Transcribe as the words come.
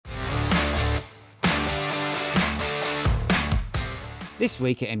This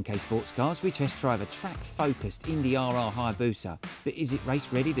week at MK Sportscars, we test drive a track-focused Indy RR Hayabusa, but is it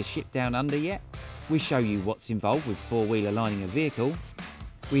race ready to ship down under yet? We show you what's involved with four-wheel aligning a vehicle.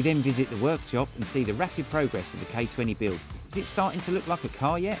 We then visit the workshop and see the rapid progress of the K20 build. Is it starting to look like a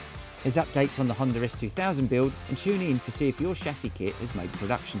car yet? There's updates on the Honda S2000 build, and tune in to see if your chassis kit has made the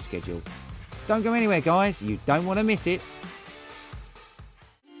production schedule. Don't go anywhere guys, you don't want to miss it.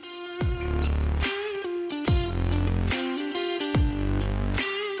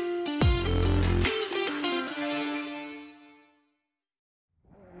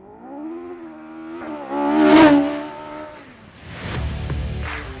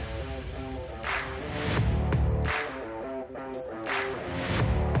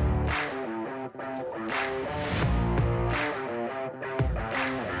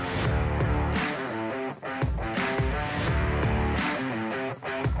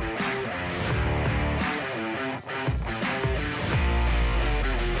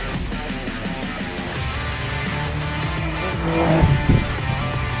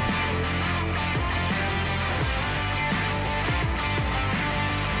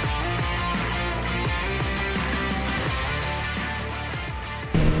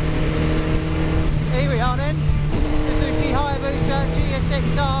 SUZUKI HAYABUSA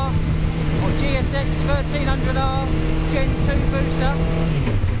GSXR or GSX 1300R Gen 2 Busa.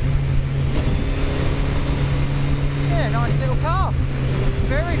 Yeah, nice little car.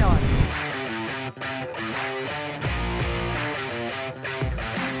 Very nice.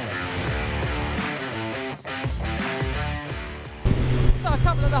 So a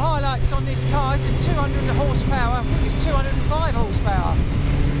couple of the highlights on this car is a 200 horsepower, I think it's 205 horsepower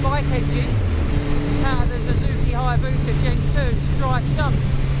bike engine. Out of the SUZUKI HAYABUSA Gen 2's dry sumps,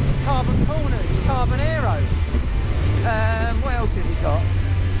 carbon corners, carbon aero. What else has it got?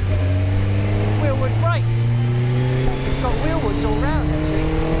 Wheelwood brakes. It's got wheelwoods all round actually.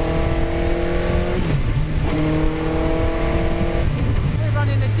 We're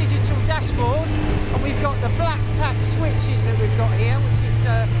running a digital dashboard, and we've got the black pack switches that we've got here,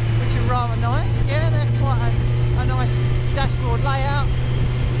 which are rather nice. Yeah, they're quite a nice dashboard layout.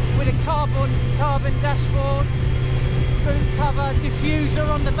 With a carbon dashboard, boot cover, diffuser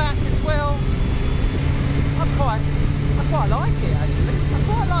on the back as well. I quite like it actually. I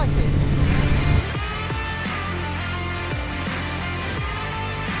quite like it.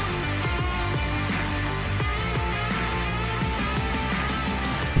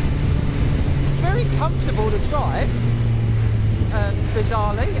 Very comfortable to drive.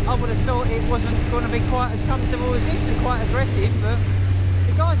 Bizarrely, I would have thought it wasn't going to be quite as comfortable as this and quite aggressive, but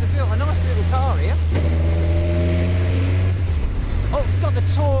the guys have built a nice little car here. Oh, got the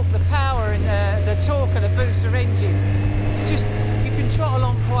torque, the power and the torque of the booster engine. Just, you can trot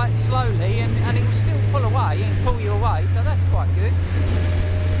along quite slowly and it will still pull away and pull you away, so that's quite good.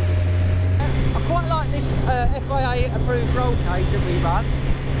 I quite like this FIA approved roll cage that we run.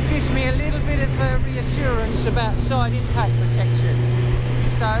 It gives me a little bit of reassurance about side impact protection.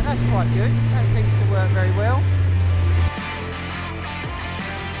 So that's quite good, that seems to work very well.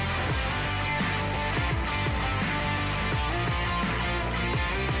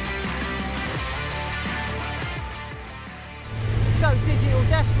 So digital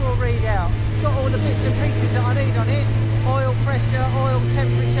dashboard readout, it's got all the bits and pieces that I need on it. Oil pressure, oil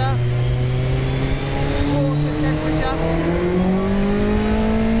temperature, water temperature.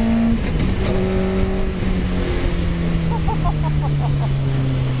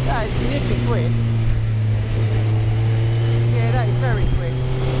 That is nippy quick. Yeah, that is very quick.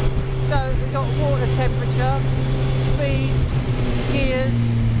 So we've got water temperature, speed, gears,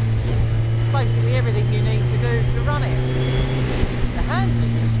 basically everything you need to do to run it. The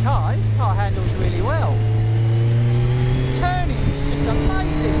handling of this car handles really well. Turning is just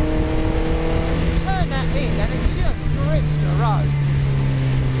amazing. Turn that in and it just grips the road.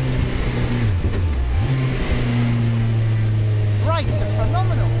 Brakes are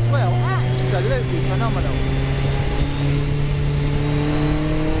phenomenal as well, absolutely phenomenal.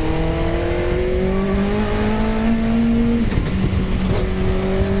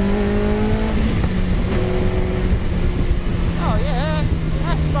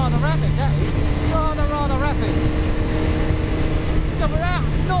 Rather rapid, that is. Rather rapid. So we're out,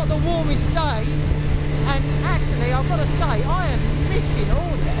 not the warmest day, and actually I've got to say I am missing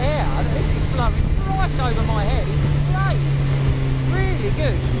all the air that this is blowing right over my head. It's great. Really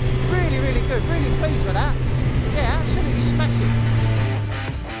good. Really good. Really pleased with that. Yeah, absolutely smashing.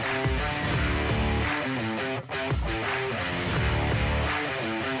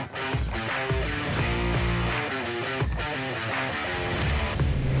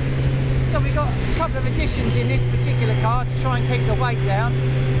 So we got couple of additions in this particular car to try and keep the weight down.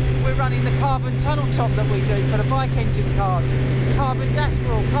 We're running the carbon tunnel top that we do for the bike engine cars. Carbon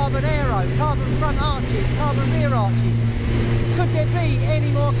dashboard, carbon aero, carbon front arches, carbon rear arches. Could there be any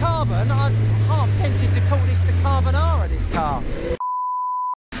more carbon? I'm half tempted to call this the Carbon R of this car.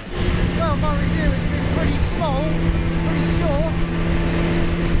 Well, my review has been pretty small, pretty short,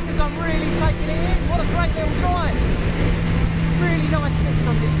 because I'm really taking it in. What a great little drive. Really nice bits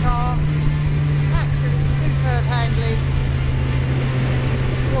on this car. Absolutely superb handling.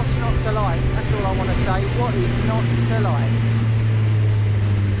 What's not to like? That's all I want to say. What is not to like?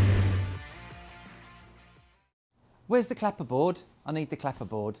 Where's the clapperboard? I need the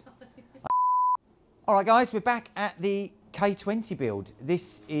clapperboard. Alright guys, we're back at the K20 build.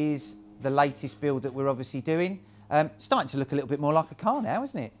 This is the latest build that we're obviously doing. Starting to look a little bit more like a car now,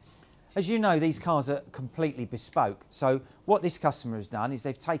 isn't it? As you know, these cars are completely bespoke. So what this customer has done is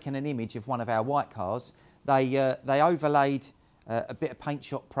they've taken an image of one of our white cars. They overlaid a bit of Paint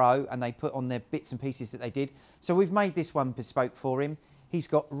Shop Pro and they put on their bits and pieces that they did. So we've made this one bespoke for him. He's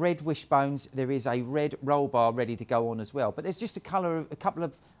got red wishbones. There is a red roll bar ready to go on as well. But there's just a couple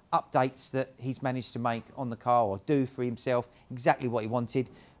of updates that he's managed to make on the car or do for himself, exactly what he wanted.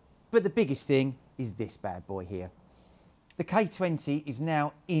 But the biggest thing is this bad boy here. The K20 is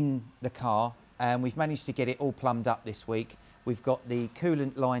now in the car and we've managed to get it all plumbed up this week. We've got the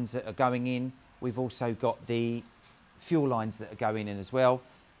coolant lines that are going in. We've also got the fuel lines that are going in as well.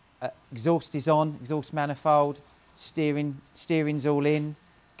 Exhaust is on, exhaust manifold, steering's all in,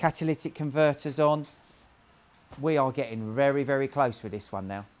 catalytic converters on. We are getting very, very close with this one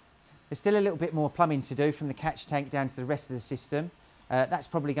now. There's still a little bit more plumbing to do from the catch tank down to the rest of the system. That's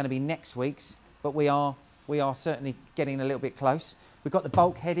probably going to be next week's, but we are certainly getting a little bit close. We've got the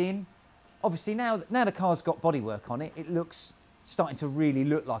bulkhead in. Obviously now the car's got bodywork on it, it looks starting to really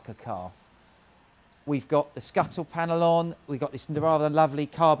look like a car. We've got the scuttle panel on, we've got this rather lovely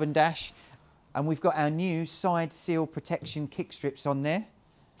carbon dash, and we've got our new side seal protection kick strips on there.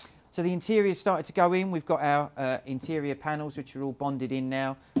 So the interior's started to go in. We've got our interior panels, which are all bonded in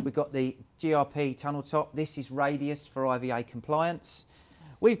now. We've got the GRP tunnel top. This is radius for IVA compliance.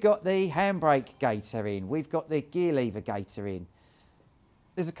 We've got the handbrake gaiter in. We've got the gear lever gaiter in.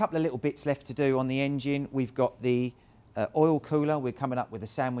 There's a couple of little bits left to do on the engine. We've got the oil cooler. We're coming up with a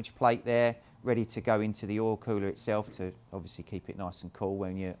sandwich plate there, ready to go into the oil cooler itself to obviously keep it nice and cool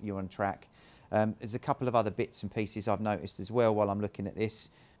when you're on track. There's a couple of other bits and pieces I've noticed as well while I'm looking at this.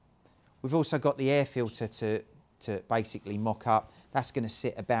 We've also got the air filter to basically mock up. That's going to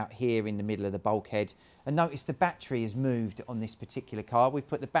sit about here in the middle of the bulkhead. And notice the battery is moved on this particular car. We've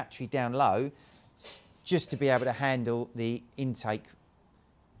put the battery down low just to be able to handle the intake,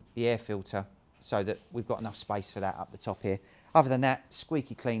 the air filter, so that we've got enough space for that up the top here. Other than that,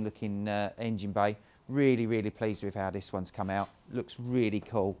 squeaky clean looking engine bay. Really, really pleased with how this one's come out. Looks really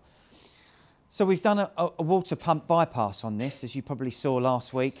cool. So we've done a water pump bypass on this, as you probably saw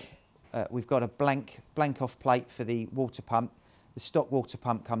last week. We've got a blank off plate for the water pump. The stock water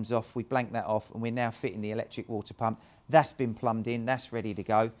pump comes off, we blank that off, and we're now fitting the electric water pump. That's been plumbed in, that's ready to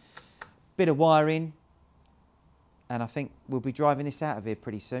go. Bit of wiring, and I think we'll be driving this out of here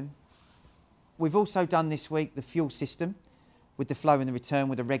pretty soon. We've also done this week the fuel system with the flow and the return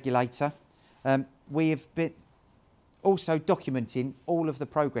with a regulator. We have been also documenting all of the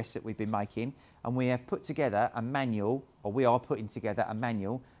progress that we've been making, and we have put together a manual, or we are putting together a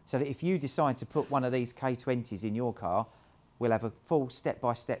manual, so that if you decide to put one of these K20s in your car, we'll have a full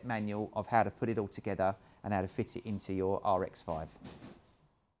step-by-step manual of how to put it all together and how to fit it into your RX-5.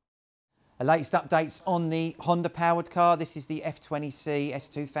 The latest updates on the Honda powered car. This is the F20C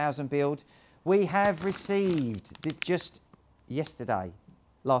S2000 build. We have received, just yesterday,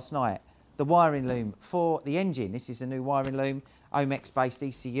 last night, the wiring loom for the engine. This is a new wiring loom, Omex-based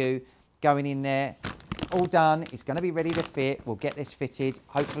ECU, going in there. All done, it's going to be ready to fit. We'll get this fitted.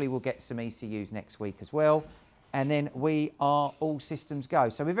 Hopefully we'll get some ECUs next week as well. And then we are all systems go.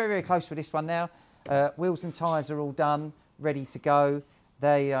 So we're very, very close with this one now. Wheels and tyres are all done, ready to go.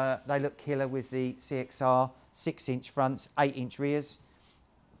 They look killer with the CXR, 6-inch fronts, 8-inch rears.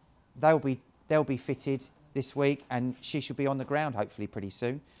 They'll be fitted this week, and she should be on the ground hopefully pretty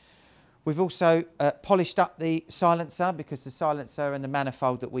soon. We've also polished up the silencer, because the silencer and the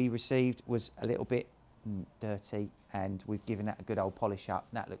manifold that we received was a little bit dirty, and we've given that a good old polish up.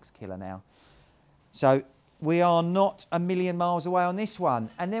 That looks killer now. So we are not a million miles away on this one,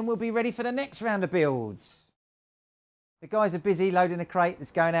 and then we'll be ready for the next round of builds. The guys are busy loading a crate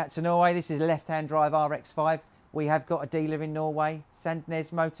that's going out to Norway. This is a left-hand drive RX-5. We have got a dealer in Norway,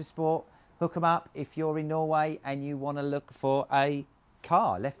 Sandnes Motorsport. Hook them up if you're in Norway and you want to look for a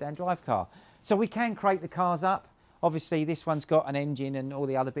car, left-hand drive car. So we can crate the cars up. Obviously this one's got an engine and all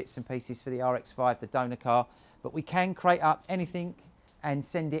the other bits and pieces for the RX-5, the donor car, but we can crate up anything and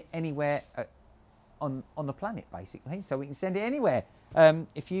send it anywhere on the planet, basically. So we can send it anywhere.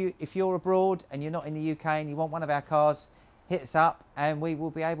 If you're abroad and you're not in the UK and you want one of our cars, hit us up and we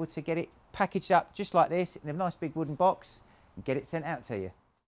will be able to get it packaged up just like this in a nice big wooden box and get it sent out to you.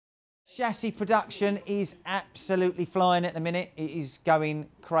 Chassis production is absolutely flying at the minute. It is going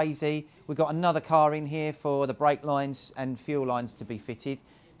crazy. We've got another car in here for the brake lines and fuel lines to be fitted.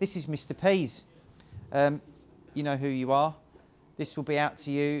 This is Mr. P's. You know who you are. This will be out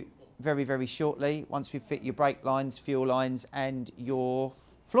to you very, very shortly once we fit your brake lines, fuel lines and your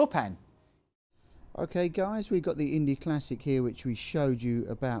floor pan. Okay guys, we've got the Indy Classic here which we showed you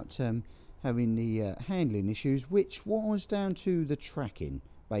about having the handling issues, which was down to the tracking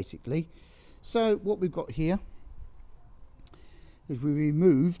basically. So what we've got here is we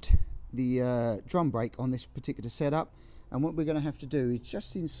removed the drum brake on this particular setup, and what we're going to have to do is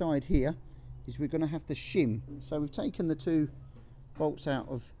just inside here is we're going to have to shim. So we've taken the two bolts out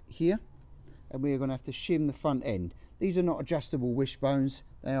of here and we're going to have to shim the front end. These are not adjustable wishbones,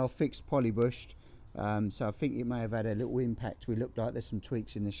 they are fixed polybushed. So I think it may have had a little impact. We look like there's some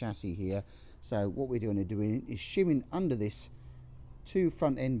tweaks in the chassis here. So what we're doing is shimming under this two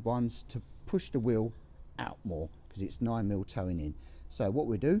front end ones to push the wheel out more because it's 9mm towing in. So what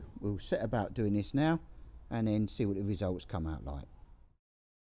we'll set about doing this now and then see what the results come out like.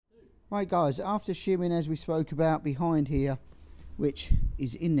 Right guys, after shimming as we spoke about behind here, which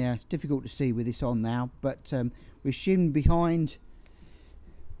is in there, it's difficult to see with this on now, but we shimmed behind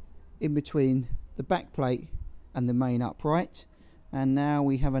in between the back plate and the main upright, and now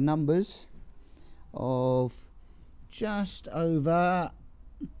we have a numbers of just over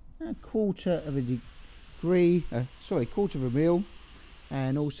a quarter of a degree, quarter of a mil,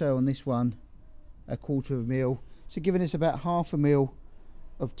 and also on this one a quarter of a mil, so giving us about half a mil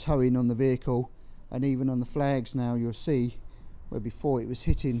of towing on the vehicle. And even on the flags now you'll see where before it was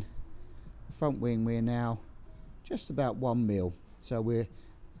hitting the front wing, we're now just about 1 mil. So we're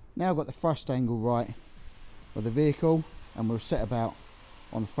now got the thrust angle right for the vehicle, and we'll set about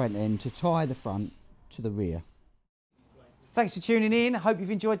on the front end to tie the front to the rear. Thanks for tuning in. I hope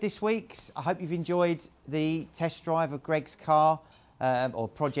you've enjoyed this week's. I hope you've enjoyed the test drive of Greg's car, or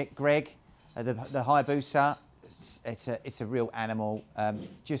Project Greg, the Hayabusa. It's a real animal.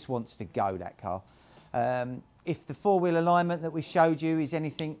 Just wants to go, that car. If the four-wheel alignment that we showed you is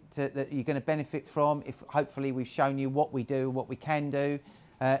anything that you're going to benefit from, if hopefully we've shown you what we do, what we can do.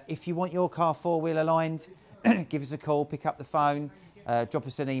 If you want your car four-wheel aligned, give us a call, pick up the phone, drop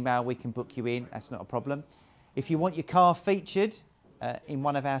us an email, we can book you in, that's not a problem. If you want your car featured in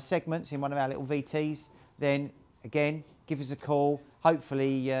one of our segments, in one of our little VTs, then again, give us a call.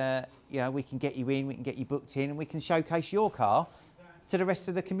 Hopefully, you know, we can get you in, we can get you booked in, and we can showcase your car to the rest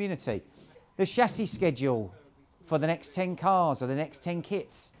of the community. The chassis schedule for the next 10 cars or the next 10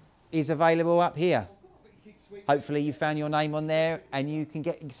 kits is available up here. Hopefully you found your name on there and you can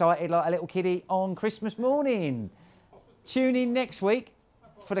get excited like a little kiddie on Christmas morning. Tune in next week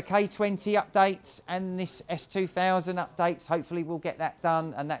for the K20 updates and this S2000 updates. Hopefully we'll get that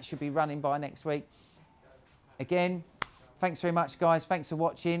done and that should be running by next week. Again, thanks very much guys. Thanks for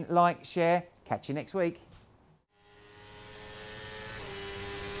watching. Like, share. Catch you next week.